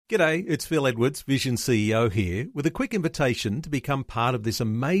G'day, it's Phil Edwards, Vision CEO here, with a quick invitation to become part of this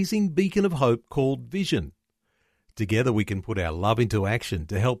amazing beacon of hope called Vision. Together we can put our love into action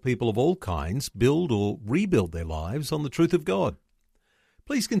to help people of all kinds build or rebuild their lives on the truth of God.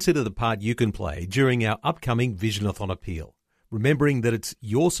 Please consider the part you can play during our upcoming Visionathon appeal, remembering that it's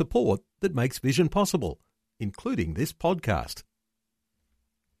your support that makes Vision possible, including this podcast.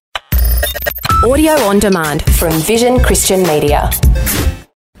 Audio on demand from Vision Christian Media.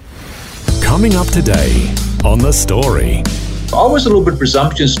 Coming up today on The Story. I was a little bit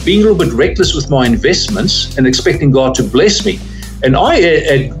presumptuous, being a little bit reckless with my investments and expecting God to bless me. And I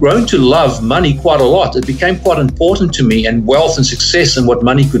had grown to love money quite a lot. It became quite important to me, and wealth and success and what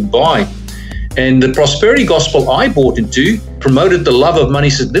money could buy. And the prosperity gospel I bought into promoted the love of money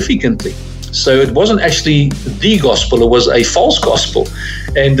significantly. So it wasn't actually the gospel, it was a false gospel.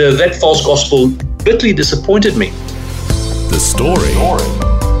 And that false gospel bitterly disappointed me. The Story.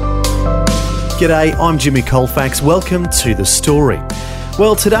 G'day, I'm Jimmy Colfax. Welcome to The Story.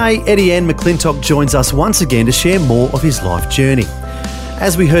 Well, today, Ettienne McClintock joins us once again to share more of his life journey.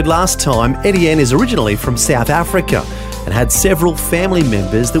 As we heard last time, Ettienne is originally from South Africa and had several family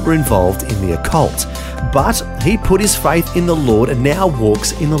members that were involved in the occult. But he put his faith in the Lord and now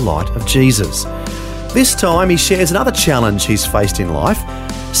walks in the light of Jesus. This time, he shares another challenge he's faced in life.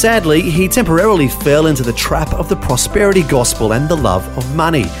 Sadly, he temporarily fell into the trap of the prosperity gospel and the love of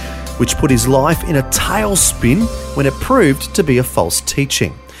money, which put his life in a tailspin when it proved to be a false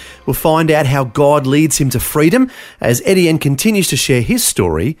teaching. We'll find out how God leads him to freedom as Ettienne continues to share his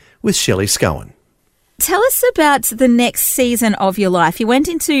story with Shelley Scowen. Tell us about the next season of your life. You went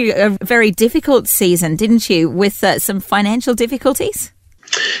into a very difficult season, didn't you, with some financial difficulties?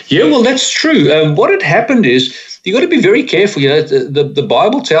 Yeah, well, that's true. What had happened is, you got to be very careful. You know, the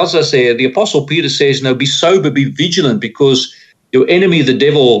Bible tells us there, the Apostle Peter says, be sober, be vigilant, because your enemy, the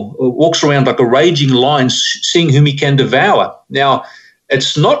devil, walks around like a raging lion, seeing whom he can devour. Now,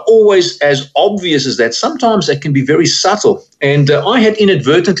 it's not always as obvious as that. Sometimes that can be very subtle. And I had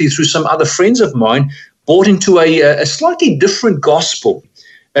inadvertently, through some other friends of mine, bought into a slightly different gospel.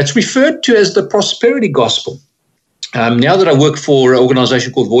 It's referred to as the prosperity gospel. Now that I work for an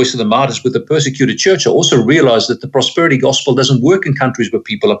organization called Voice of the Martyrs with the persecuted church, I also realize that the prosperity gospel doesn't work in countries where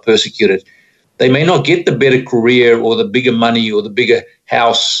people are persecuted. They may not get the better career or the bigger money or the bigger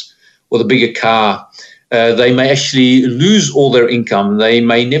house or the bigger car. They may actually lose all their income. They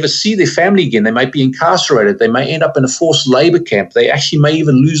may never see their family again. They might be incarcerated. They may end up in a forced labor camp. They actually may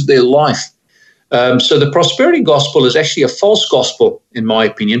even lose their life. So the prosperity gospel is actually a false gospel, in my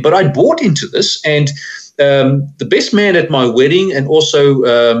opinion. But I bought into this, and the best man at my wedding and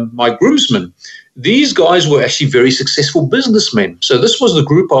also my groomsmen, these guys were actually very successful businessmen. So this was the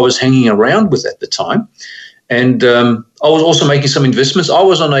group I was hanging around with at the time. And I was also making some investments. I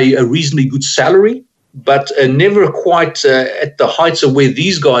was on a reasonably good salary, but never quite at the heights of where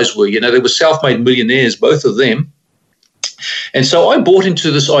these guys were. You know, they were self-made millionaires, both of them. And so I bought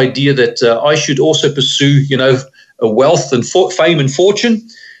into this idea that I should also pursue, a wealth and fame and fortune.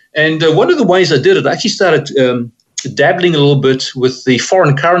 And one of the ways I did it, I actually started dabbling a little bit with the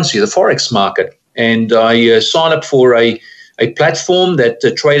foreign currency, the Forex market. And I signed up for a platform that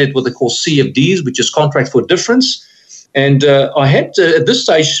traded what they call CFDs, which is contract for difference. And I had at this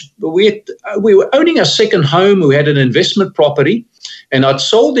stage, we were owning our second home. We had an investment property, and I'd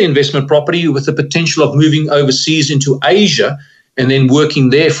sold the investment property with the potential of moving overseas into Asia and then working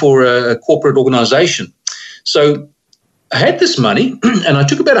there for a corporate organization. So I had this money, and I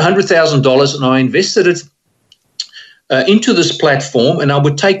took about $100,000 and I invested it into this platform, and I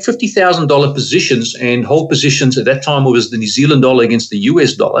would take $50,000 positions and hold positions. At that time, it was the New Zealand dollar against the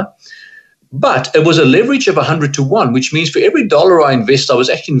US dollar. But it was a leverage of 100 to 1, which means for every dollar I invest, I was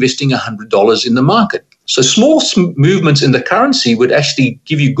actually investing $100 in the market. So small movements in the currency would actually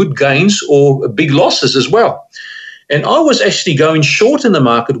give you good gains or big losses as well. And I was actually going short in the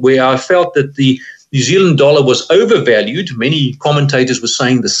market where I felt that the New Zealand dollar was overvalued. Many commentators were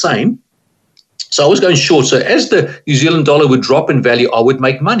saying the same. So I was going short. So as the New Zealand dollar would drop in value, I would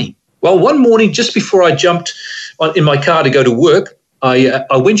make money. Well, one morning, just before I jumped in my car to go to work, I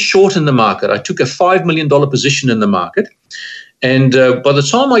went short in the market. I took a $5 million position in the market. And by the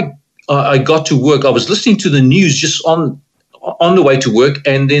time I got to work, I was listening to the news just on the way to work.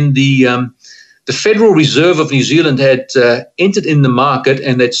 And then the Federal Reserve of New Zealand had entered in the market,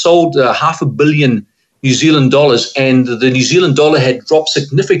 and they'd sold $500 million New Zealand dollars, and the New Zealand dollar had dropped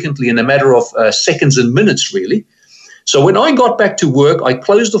significantly in a matter of seconds and minutes, really. So when I got back to work, I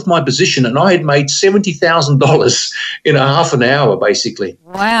closed off my position, and I had made $70,000 in a half an hour, basically.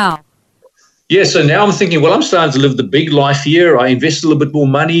 Wow. Yeah, so now I'm thinking, well, I'm starting to live the big life here. I invest a little bit more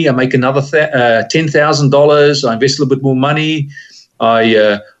money. I make another $10,000. I invest a little bit more money.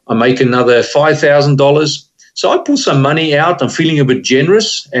 I make another $5,000. So I pull some money out. I'm feeling a bit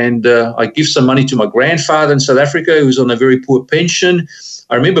generous, and I give some money to my grandfather in South Africa who's on a very poor pension.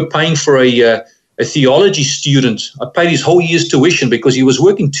 I remember paying for a theology student. I paid his whole year's tuition because he was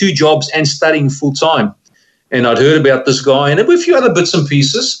working 2 jobs and studying full-time. And I'd heard about this guy, and there were a few other bits and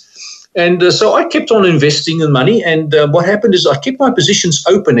pieces. And so I kept on investing in money, and what happened is I kept my positions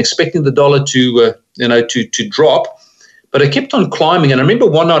open, expecting the dollar to drop, but I kept on climbing. And I remember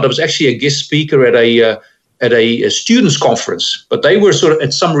one night I was actually a guest speaker at a students' conference, but they were sort of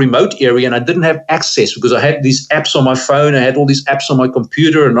at some remote area, and I didn't have access because I had these apps on my phone, I had all these apps on my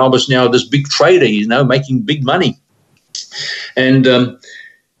computer, and I was now this big trader, making big money. And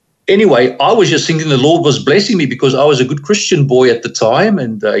anyway, I was just thinking the Lord was blessing me because I was a good Christian boy at the time.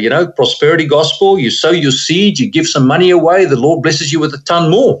 And, prosperity gospel, you sow your seed, you give some money away, the Lord blesses you with a ton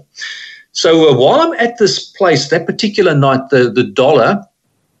more. So while I'm at this place, that particular night, the dollar,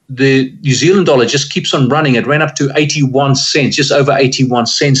 the New Zealand dollar just keeps on running. It ran up to 81 cents, just over 81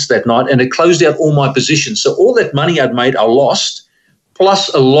 cents that night, and it closed out all my positions. So all that money I'd made, I lost,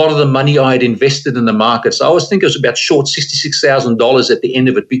 plus a lot of the money I had invested in the market. So I was thinking it was about short $66,000 at the end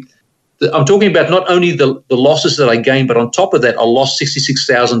of it. I'm talking about not only the losses that I gained, but on top of that, I lost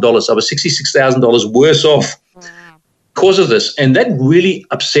 $66,000. I was $66,000 worse off because of this. And that really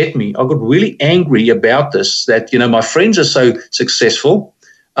upset me. I got really angry about this, that, my friends are so successful.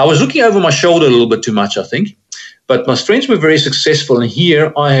 I was looking over my shoulder a little bit too much, I think. But my friends were very successful. And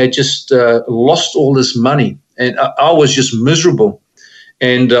here I had just lost all this money. And I was just miserable.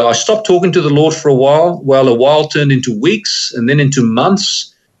 And I stopped talking to the Lord for a while. Well, a while turned into weeks, and then into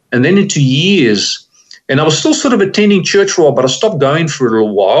months, and then into years. And I was still sort of attending church for a while, but I stopped going for a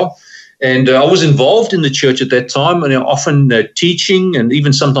little while. And I was involved in the church at that time, and often teaching and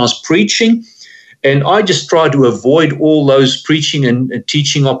even sometimes preaching. And I just tried to avoid all those preaching and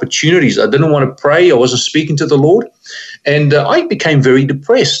teaching opportunities. I didn't want to pray. I wasn't speaking to the Lord. And I became very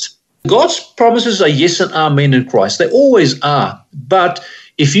depressed. God's promises are yes and amen in Christ. They always are. But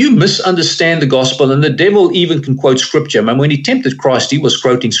if you misunderstand the gospel, and the devil even can quote scripture. I mean, when he tempted Christ, he was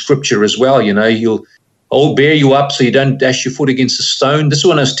quoting scripture as well. He'll bear you up so you don't dash your foot against a stone. This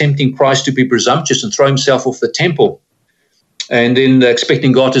one is tempting Christ to be presumptuous and throw himself off the temple, and then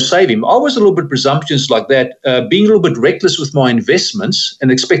expecting God to save him. I was a little bit presumptuous like that, being a little bit reckless with my investments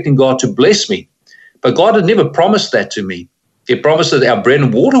and expecting God to bless me. But God had never promised that to me. He promised that our bread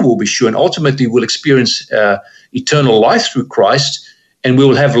and water will be sure, and ultimately we'll experience eternal life through Christ, and we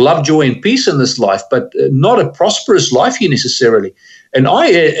will have love, joy, and peace in this life, but not a prosperous life here necessarily. And I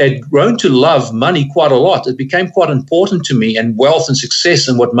had grown to love money quite a lot. It became quite important to me, and wealth and success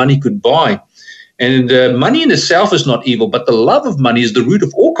and what money could buy. And money in itself is not evil, but the love of money is the root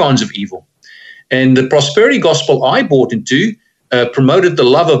of all kinds of evil. And the prosperity gospel I bought into promoted the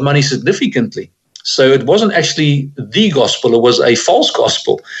love of money significantly. So it wasn't actually the gospel, it was a false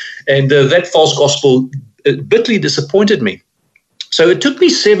gospel. And that false gospel bitterly disappointed me. So it took me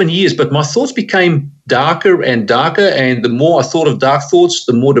 7 years, but my thoughts became darker and darker. And the more I thought of dark thoughts,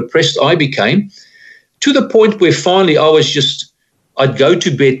 the more depressed I became, to the point where finally I'd go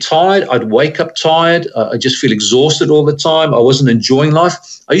to bed tired. I'd wake up tired. I just feel exhausted all the time. I wasn't enjoying life.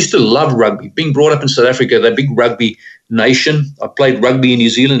 I used to love rugby. Being brought up in South Africa, they're a big rugby nation. I played rugby in New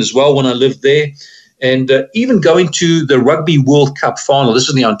Zealand as well when I lived there. And even going to the Rugby World Cup final, this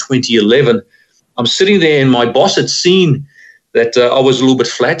was now in 2011, I'm sitting there and my boss had seen that I was a little bit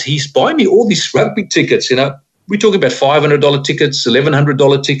flat. He's buying me all these rugby tickets, We're talking about $500 tickets,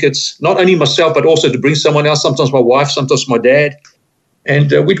 $1,100 tickets, not only myself, but also to bring someone else, sometimes my wife, sometimes my dad.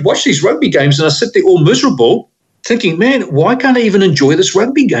 And we'd watch these rugby games, and I sit there all miserable thinking, man, why can't I even enjoy this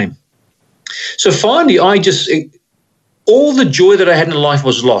rugby game? So finally, all the joy that I had in life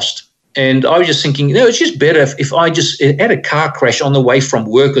was lost. And I was just thinking, it's just better if I just had a car crash on the way from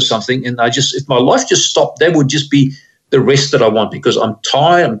work or something, and if my life just stopped, that would just be the rest that I want, because I'm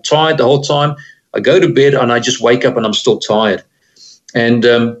tired the whole time. I go to bed and I just wake up and I'm still tired. And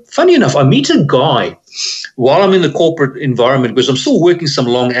funny enough, I meet a guy while I'm in the corporate environment, because I'm still working some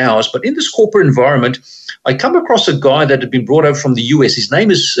long hours, but in this corporate environment, I come across a guy that had been brought over from the US. His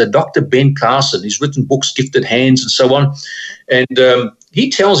name is Dr. Ben Carson. He's written books, Gifted Hands, and so on. And he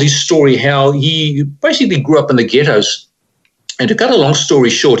tells his story, how he basically grew up in the ghettos. And to cut a long story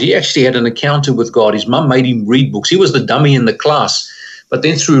short, he actually had an encounter with God. His mum made him read books. He was the dummy in the class. But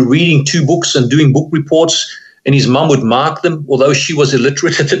then through reading 2 books and doing book reports, and his mum would mark them, although she was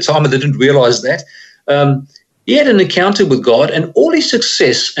illiterate at the time and they didn't realize that, he had an encounter with God, and all his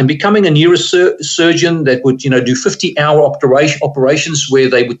success and becoming a neurosurgeon that would, do 50-hour operations where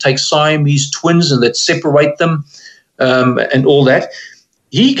they would take Siamese twins and they'd separate them and all that,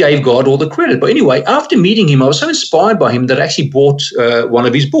 he gave God all the credit. But anyway, after meeting him, I was so inspired by him that I actually bought one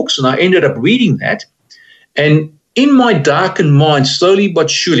of his books, and I ended up reading that. And in my darkened mind, slowly but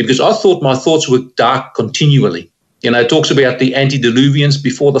surely, because I thought my thoughts were dark continually. It talks about the antediluvians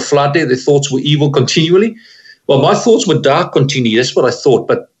before the flood there. Their thoughts were evil continually. Well, my thoughts were dark continually. That's what I thought,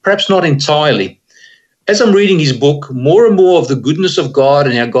 but perhaps not entirely. As I'm reading his book, more and more of the goodness of God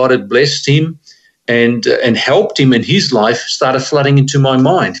and how God had blessed him and helped him in his life started flooding into my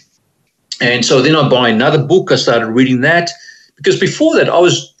mind. And so then I buy another book. I started reading that. Because before that, I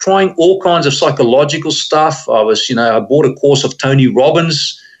was trying all kinds of psychological stuff. I bought a course of Tony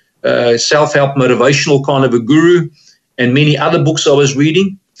Robbins, self-help motivational kind of a guru, and many other books I was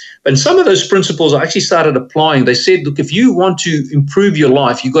reading. And some of those principles I actually started applying. They said, look, if you want to improve your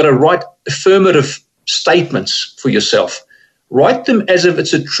life, you've got to write affirmative statements for yourself. Write them as if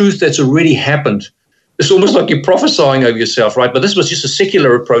it's a truth that's already happened. It's almost like you're prophesying over yourself, right? But this was just a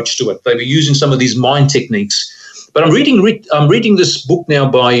secular approach to it. They were using some of these mind techniques. But I'm reading this book now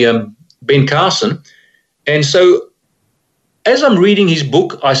by Ben Carson. And so as I'm reading his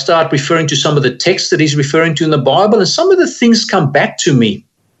book, I start referring to some of the texts that he's referring to in the Bible, and some of the things come back to me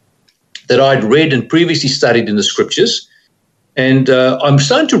that I'd read and previously studied in the scriptures. And I'm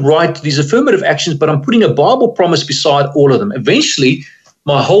starting to write these affirmative actions, but I'm putting a Bible promise beside all of them. Eventually,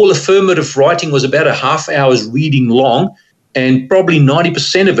 my whole affirmative writing was about a half hour's reading long, and probably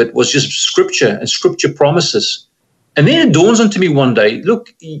 90% of it was just scripture and scripture promises. And then it dawns onto me one day,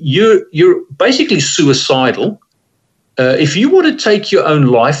 look, you're basically suicidal. If you want to take your own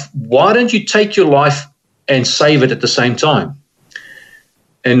life, why don't you take your life and save it at the same time?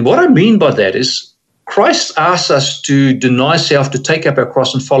 And what I mean by that is Christ asks us to deny self, to take up our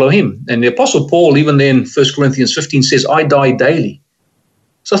cross and follow him. And the Apostle Paul, even then, 1 Corinthians 15 says, I die daily.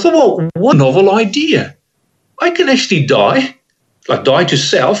 So I thought, well, what a novel idea. I can actually die, like die to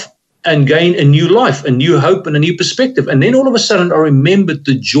self, and gain a new life, a new hope, and a new perspective. And then all of a sudden I remembered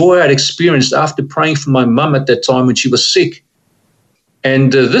the joy I'd experienced after praying for my mum at that time when she was sick.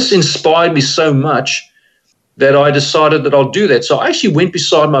 And this inspired me so much that I decided that I'll do that. So I actually went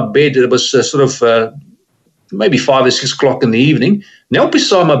beside my bed. It was maybe 5 or 6 o'clock in the evening. Knelt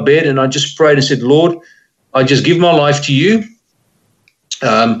beside my bed and I just prayed and said, Lord, I just give my life to you.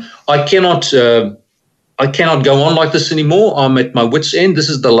 I cannot go on like this anymore. I'm at my wit's end. This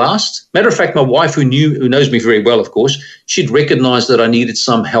is the last. Matter of fact, my wife, who knows me very well, of course, she'd recognized that I needed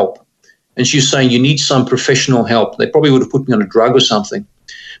some help. And she was saying, you need some professional help. They probably would have put me on a drug or something.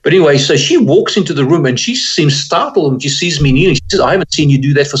 But anyway, so she walks into the room and she seems startled when she sees me kneeling. She says, I haven't seen you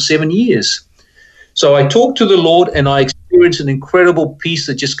do that for 7 years. So I talk to the Lord and I experience an incredible peace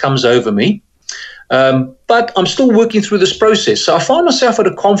that just comes over me. But I'm still working through this process. So I find myself at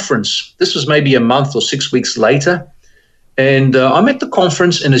a conference. This was maybe a month or 6 weeks later. And I'm at the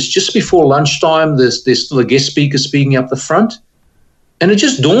conference and it's just before lunchtime. There's still a guest speaker speaking up the front. And it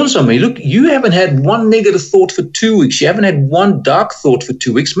just dawns on me, look, you haven't had one negative thought for 2 weeks. You haven't had one dark thought for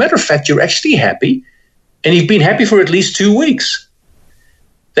 2 weeks. Matter of fact, you're actually happy. And you've been happy for at least 2 weeks.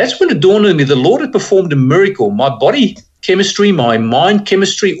 That's when it dawned on me, the Lord had performed a miracle. My body chemistry, my mind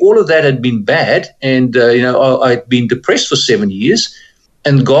chemistry, all of that had been bad. And, I'd been depressed for 7 years.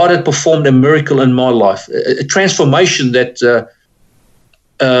 And God had performed a miracle in my life, a transformation that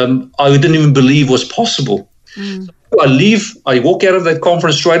I didn't even believe was possible. Mm. I leave, I walk out of that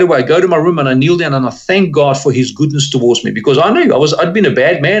conference straight away. I go to my room and I kneel down and I thank God for his goodness towards me, because I knew I'd been a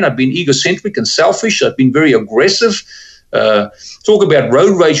bad man. I'd been egocentric and selfish. I'd been very aggressive. Talk about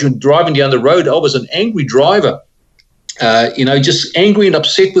road rage when driving down the road. I was an angry driver, just angry and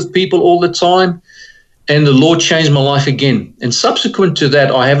upset with people all the time. And the Lord changed my life again. And subsequent to that,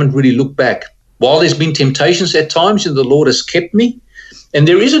 I haven't really looked back. While there's been temptations at times, and the Lord has kept me. And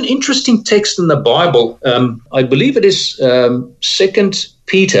there is an interesting text in the Bible. I believe it is 2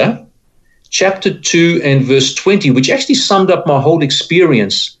 Peter chapter 2 and verse 20, which actually summed up my whole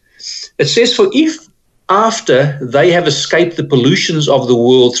experience. It says, for if after they have escaped the pollutions of the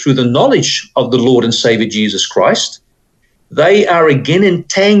world through the knowledge of the Lord and Savior Jesus Christ, they are again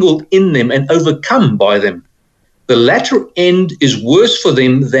entangled in them and overcome by them, the latter end is worse for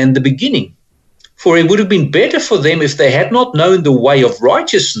them than the beginning. For it would have been better for them if they had not known the way of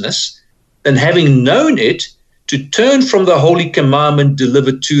righteousness than having known it to turn from the holy commandment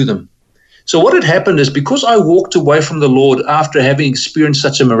delivered to them. So what had happened is, because I walked away from the Lord after having experienced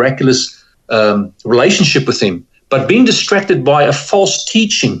such a miraculous relationship with him, but being distracted by a false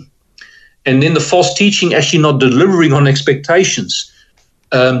teaching and then the false teaching actually not delivering on expectations.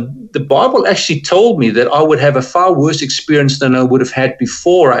 The Bible actually told me that I would have a far worse experience than I would have had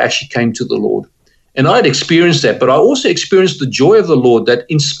before I actually came to the Lord. And I had experienced that, but I also experienced the joy of the Lord, that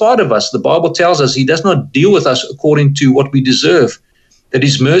in spite of us, the Bible tells us he does not deal with us according to what we deserve, that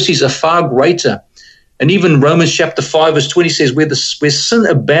his mercies are far greater. And even Romans chapter 5 verse 20 says, where sin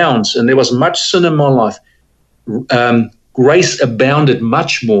abounds, and there was much sin in my life, grace abounded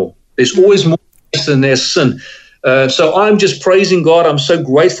much more. There's always more grace than there's sin. So I'm just praising God. I'm so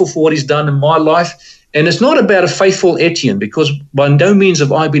grateful for what he's done in my life. And it's not about a faithful Ettienne, because by no means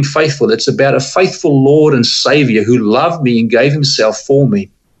have I been faithful. It's about a faithful Lord and Savior who loved me and gave himself for me.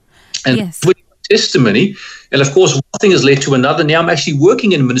 And yes. with testimony, and of course, one thing has led to another. Now I'm actually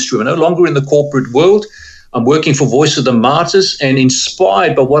working in ministry. I'm no longer in the corporate world. I'm working for Voice of the Martyrs, and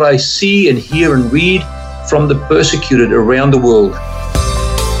inspired by what I see and hear and read from the persecuted around the world.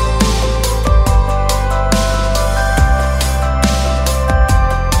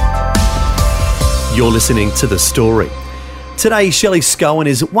 You're listening to The Story. Today, Shelley Scowen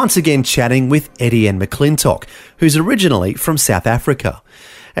is once again chatting with Ettienne McClintock, who's originally from South Africa.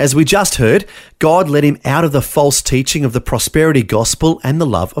 As we just heard, God led him out of the false teaching of the prosperity gospel and the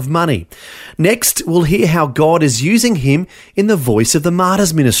love of money. Next, we'll hear how God is using him in the Voice of the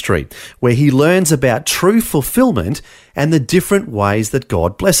Martyrs ministry, where he learns about true fulfillment and the different ways that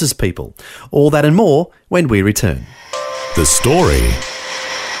God blesses people. All that and more when we return. The Story.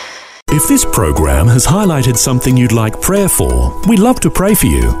 If this program has highlighted something you'd like prayer for, we'd love to pray for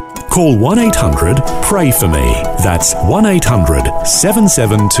you. Call 1-800-PRAY-FOR-ME. That's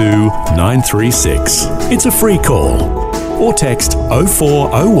 1-800-772-936. It's a free call. Or text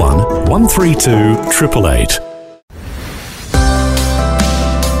 0401 132 888.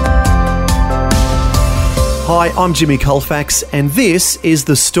 Hi, I'm Jimmy Colfax, and this is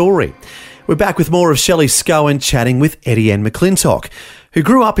The Story. We're back with more of Shelley Scowen chatting with Ettienne McClintock, who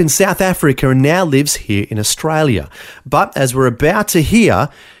grew up in South Africa and now lives here in Australia. But as we're about to hear,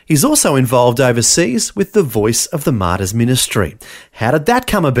 he's also involved overseas with the Voice of the Martyrs ministry. How did that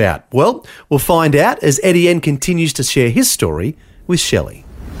come about? Well, we'll find out as Ettienne continues to share his story with Shelley.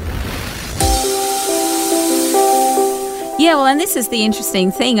 Yeah, well, and this is the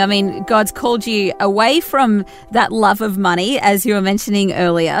interesting thing. I mean, God's called you away from that love of money, as you were mentioning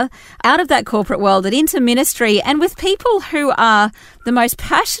earlier, out of that corporate world and into ministry, and with people who are the most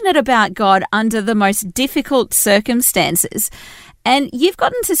passionate about God under the most difficult circumstances. And you've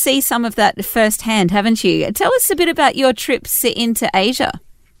gotten to see some of that firsthand, haven't you? Tell us a bit about your trips into Asia.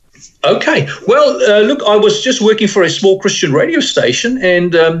 Okay. Well, look, I was just working for a small Christian radio station,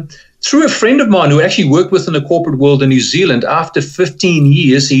 and through a friend of mine who actually worked with in the corporate world in New Zealand, after 15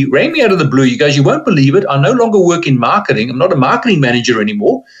 years, he rang me out of the blue. He goes, "You won't believe it. I no longer work in marketing. I'm not a marketing manager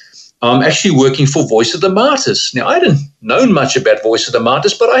anymore. I'm actually working for Voice of the Martyrs." Now, I didn't know much about Voice of the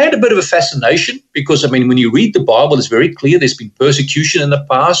Martyrs, but I had a bit of a fascination because, I mean, when you read the Bible, it's very clear there's been persecution in the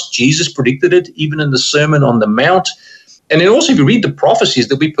past. Jesus predicted it, even in the Sermon on the Mount. And then also, if you read the prophecies,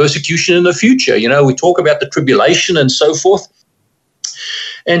 there'll be persecution in the future. You know, we talk about the tribulation and so forth.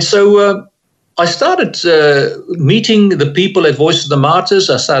 And so I started meeting the people at Voice of the Martyrs.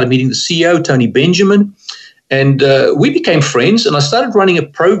 I started meeting the CEO, Tony Benjamin, and we became friends. And I started running a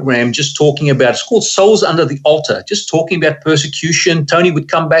program just talking about, it's called Souls Under the Altar, just talking about persecution. Tony would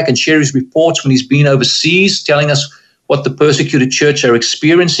come back and share his reports when he's been overseas, telling us what the persecuted church are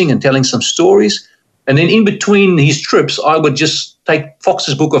experiencing and telling some stories. And then in between his trips, I would just take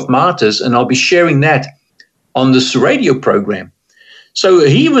Fox's Book of Martyrs and I'll be sharing that on this radio program. So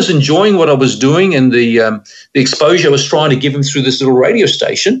he was enjoying what I was doing and the exposure I was trying to give him through this little radio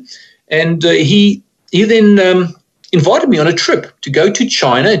station. And he then invited me on a trip to go to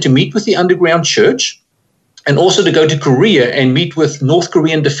China to meet with the underground church, and also to go to Korea and meet with North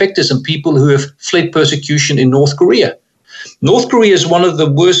Korean defectors and people who have fled persecution in North Korea. North Korea is one of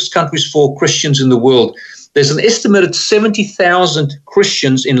the worst countries for Christians in the world. There's an estimated 70,000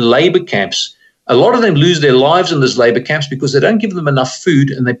 Christians in labor camps. A lot of them lose their lives in those labor camps because they don't give them enough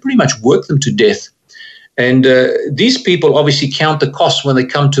food and they pretty much work them to death. And these people obviously count the cost when they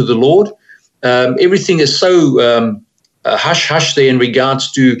come to the Lord. Everything is so hush-hush there in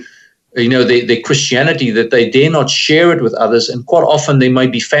regards to, you know, their Christianity, that they dare not share it with others. And quite often there may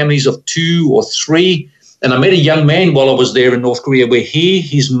be families of 2 or 3. And I met a young man while I was there in North Korea where he,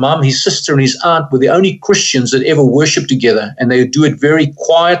 his mum, his sister, and his aunt were the only Christians that ever worshiped together. And they would do it very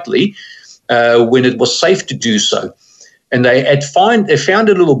quietly when it was safe to do so. And they found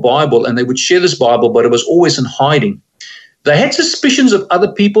a little Bible, and they would share this Bible, but it was always in hiding. They had suspicions of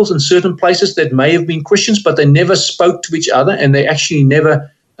other peoples in certain places that may have been Christians, but they never spoke to each other, and they actually never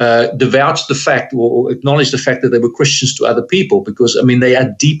divulge the fact or acknowledge the fact that they were Christians to other people, because, they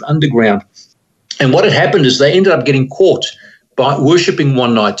are deep underground. And what had happened is they ended up getting caught by worshiping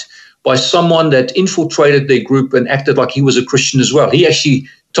one night by someone that infiltrated their group and acted like he was a Christian as well. He actually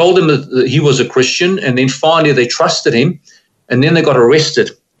told them that he was a Christian, and then finally they trusted him, and then they got arrested.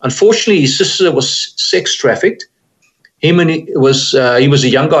 Unfortunately, his sister was sex trafficked. He was a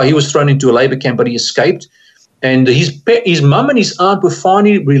young guy. He was thrown into a labor camp, but he escaped. And his mum and his aunt were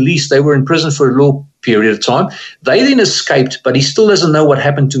finally released. They were in prison for a little period of time. They then escaped, but he still doesn't know what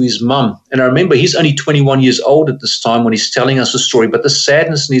happened to his mum. And I remember he's only 21 years old at this time when he's telling us the story, but the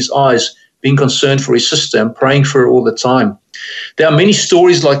sadness in his eyes, being concerned for his sister and praying for her all the time. There are many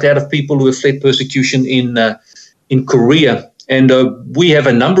stories like that of people who have fled persecution in Korea. And we have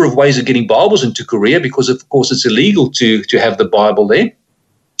a number of ways of getting Bibles into Korea because, of course, it's illegal to have the Bible there.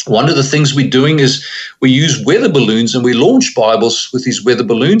 One of the things we're doing is we use weather balloons, and we launch Bibles with these weather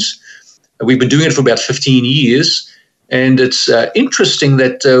balloons. We've been doing it for about 15 years, and it's interesting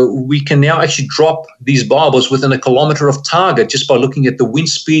that we can now actually drop these Bibles within a kilometer of target just by looking at the wind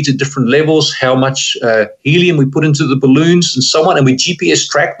speeds at different levels, how much helium we put into the balloons and so on, and we GPS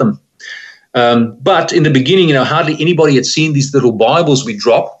track them. But in the beginning, hardly anybody had seen these little Bibles we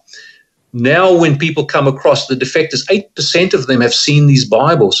drop. Now, when people come across the defectors, 8% of them have seen these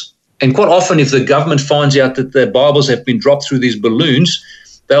Bibles. And quite often, if the government finds out that the Bibles have been dropped through these balloons,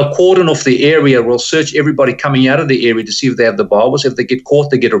 they'll cordon off the area. We'll search everybody coming out of the area to see if they have the Bibles. If they get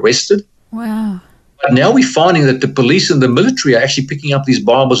caught, they get arrested. Wow. But now we're finding that the police and the military are actually picking up these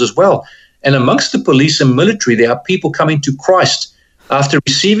Bibles as well. And amongst the police and military, there are people coming to Christ after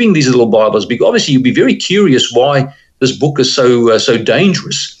receiving these little Bibles. Because obviously, you'd be very curious why this book is so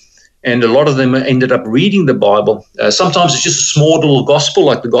dangerous. And a lot of them ended up reading the Bible. Sometimes it's just a small little gospel,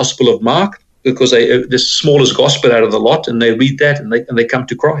 like the Gospel of Mark, because they're the smallest gospel out of the lot, and they read that and they come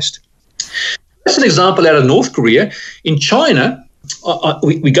to Christ. That's an example out of North Korea. In China,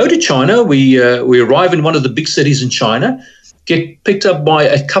 we go to China. We arrive in one of the big cities in China, get picked up by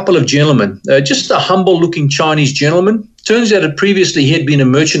a couple of gentlemen, just a humble-looking Chinese gentleman. Turns out that previously he had been a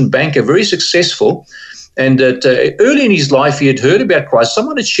merchant banker, very successful. And that early in his life, he had heard about Christ.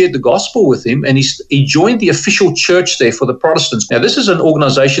 Someone had shared the gospel with him, and he joined the official church there for the Protestants. Now, this is an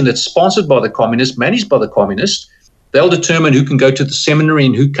organization that's sponsored by the communists, managed by the communists. They'll determine who can go to the seminary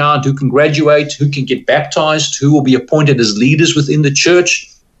and who can't, who can graduate, who can get baptized, who will be appointed as leaders within the church.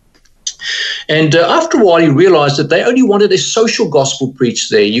 And after a while, he realized that they only wanted a social gospel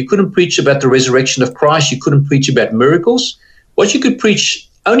preached there. You couldn't preach about the resurrection of Christ. You couldn't preach about miracles. What you could preach,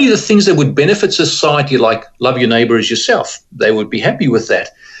 only the things that would benefit society, like love your neighbor as yourself. They would be happy with that.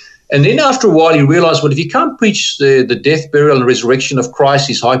 And then after a while, he realized, well, if you can't preach the death, burial, and resurrection of Christ,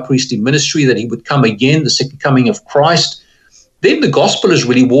 his high priestly ministry, that he would come again, the second coming of Christ, then the gospel is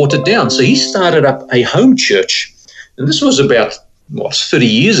really watered down. So he started up a home church. And this was about, 30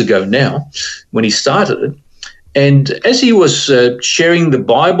 years ago now when he started it. And as he was sharing the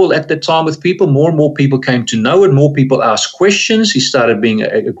Bible at that time with people, more and more people came to know it. More people asked questions. He started being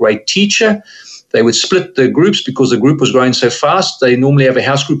a great teacher. They would split the groups because the group was growing so fast. They normally have a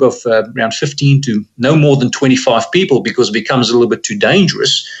house group of around 15 to no more than 25 people because it becomes a little bit too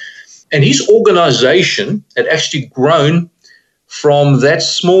dangerous. And his organization had actually grown from that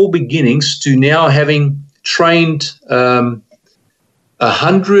small beginnings to now having trained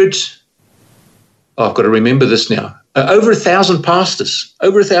 100. I've got to remember this now. Over 1,000 pastors.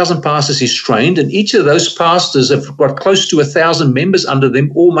 Over 1,000 pastors he's trained, and each of those pastors have got close to 1,000 members under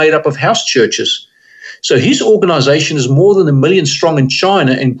them, all made up of house churches. So his organization is more than 1 million strong in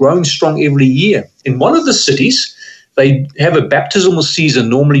China and growing strong every year. In one of the cities, they have a baptismal season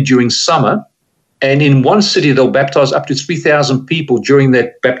normally during summer, and in one city they'll baptize up to 3,000 people during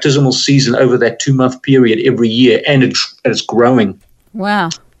that baptismal season over that 2-month period every year, and it's growing. Wow.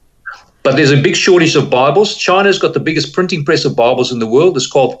 But there's a big shortage of Bibles. China's got the biggest printing press of Bibles in the world. It's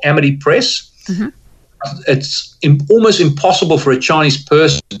called Amity Press. Mm-hmm. It's almost impossible for a Chinese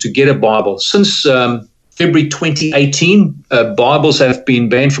person to get a Bible. Since February 2018, Bibles have been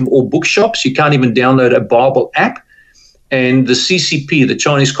banned from all bookshops. You can't even download a Bible app. And the CCP, the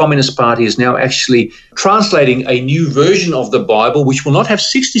Chinese Communist Party, is now actually translating a new version of the Bible, which will not have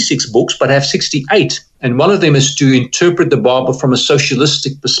 66 books, but have 68. And one of them is to interpret the Bible from a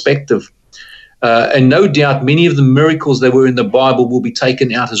socialistic perspective. And no doubt many of the miracles that were in the Bible will be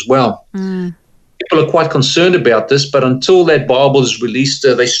taken out as well. Mm. People are quite concerned about this, but until that Bible is released,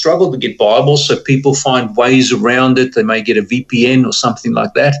 they struggle to get Bibles, so people find ways around it. They may get a VPN or something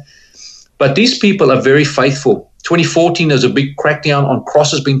like that. But these people are very faithful. 2014, there's a big crackdown on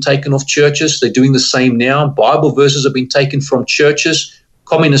crosses being taken off churches. They're doing the same now. Bible verses have been taken from churches.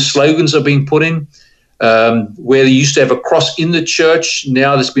 communist slogans are being put in. Where they used to have a cross in the church,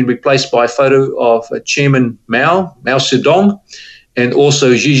 now that's been replaced by a photo of Chairman Mao Zedong, and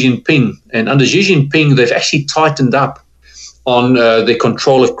also Xi Jinping. And under Xi Jinping, they've actually tightened up on their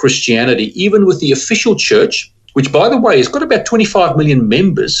control of Christianity, even with the official church, which, by the way, has got about 25 million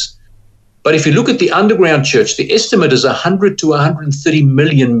members. But if you look at the underground church, the estimate is 100 to 130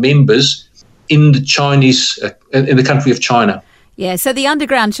 million members in the Chinese, in the country of China. Yeah, so the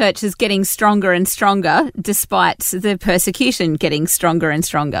underground church is getting stronger and stronger despite the persecution getting stronger and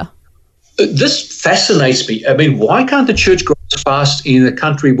stronger. This fascinates me. I mean, why can't the church grow as fast in a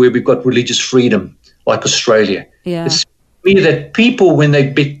country where we've got religious freedom like Australia? Yeah. It seems to me that people, when they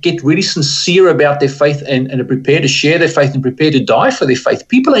get really sincere about their faith and are prepared to share their faith and prepared to die for their faith,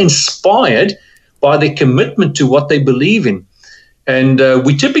 people are inspired by their commitment to what they believe in. And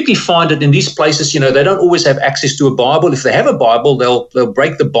we typically find it in these places, they don't always have access to a Bible. If they have a Bible, they'll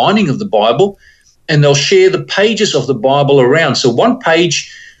break the binding of the Bible and they'll share the pages of the Bible around. So one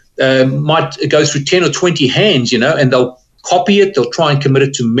page might go through 10 or 20 hands, and they'll copy it. They'll try and commit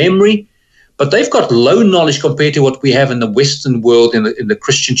it to memory. But they've got low knowledge compared to what we have in the Western world, in the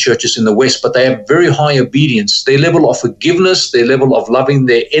Christian churches in the West. But they have very high obedience. Their level of forgiveness, their level of loving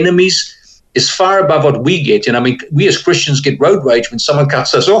their enemies is far above what we get. And I mean, we as Christians get road rage when someone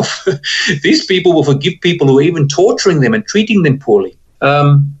cuts us off. These people will forgive people who are even torturing them and treating them poorly.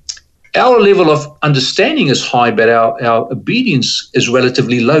 Our level of understanding is high, but our obedience is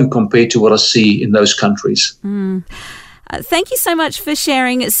relatively low compared to what I see in those countries. Thank you so much for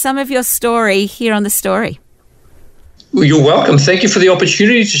sharing some of your story here on The Story. Well, you're welcome. Thank you for the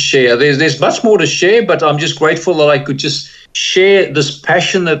opportunity to share. There's much more to share, but I'm just grateful that I could just share this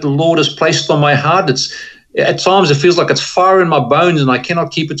passion that the Lord has placed on my heart. At times it feels like it's fire in my bones and I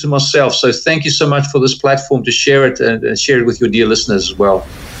cannot keep it to myself. So thank you so much for this platform to share it and share it with your dear listeners as well.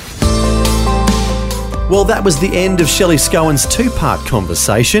 Well, that was the end of Shelley Scowen's two-part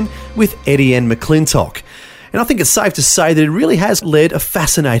conversation with Ettienne McClintock. And I think it's safe to say that he really has led a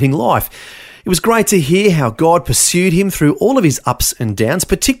fascinating life. It was great to hear how God pursued him through all of his ups and downs,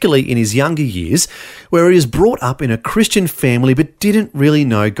 particularly in his younger years, where he was brought up in a Christian family but didn't really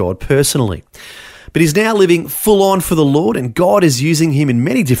know God personally. But he's now living full on for the Lord, and God is using him in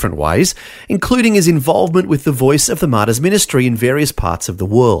many different ways, including his involvement with the Voice of the Martyrs ministry in various parts of the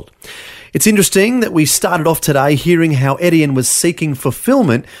world. It's interesting that we started off today hearing how Ettienne was seeking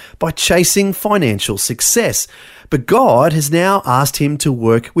fulfillment by chasing financial success. But God has now asked him to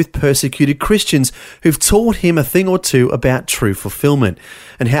work with persecuted Christians who've taught him a thing or two about true fulfillment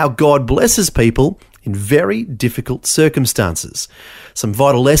and how God blesses people in very difficult circumstances. Some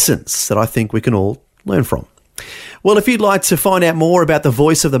vital lessons that I think we can all learn from. Well, if you'd like to find out more about the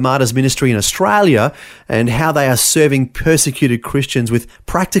Voice of the Martyrs ministry in Australia and how they are serving persecuted Christians with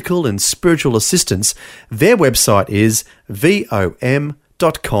practical and spiritual assistance, their website is vom.com.au.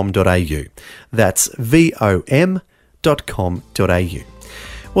 That's vom.com.au.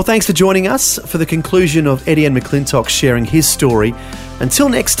 Well, thanks for joining us for the conclusion of Ettienne McClintock sharing his story. Until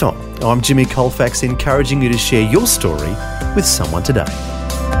next time, I'm Jimmy Colfax, encouraging you to share your story with someone today.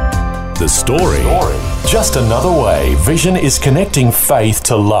 The Story. Just another way Vision is connecting faith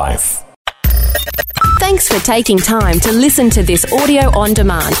to life. Thanks for taking time to listen to this audio on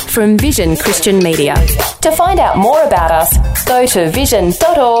demand from Vision Christian Media. To find out more about us, go to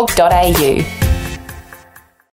vision.org.au.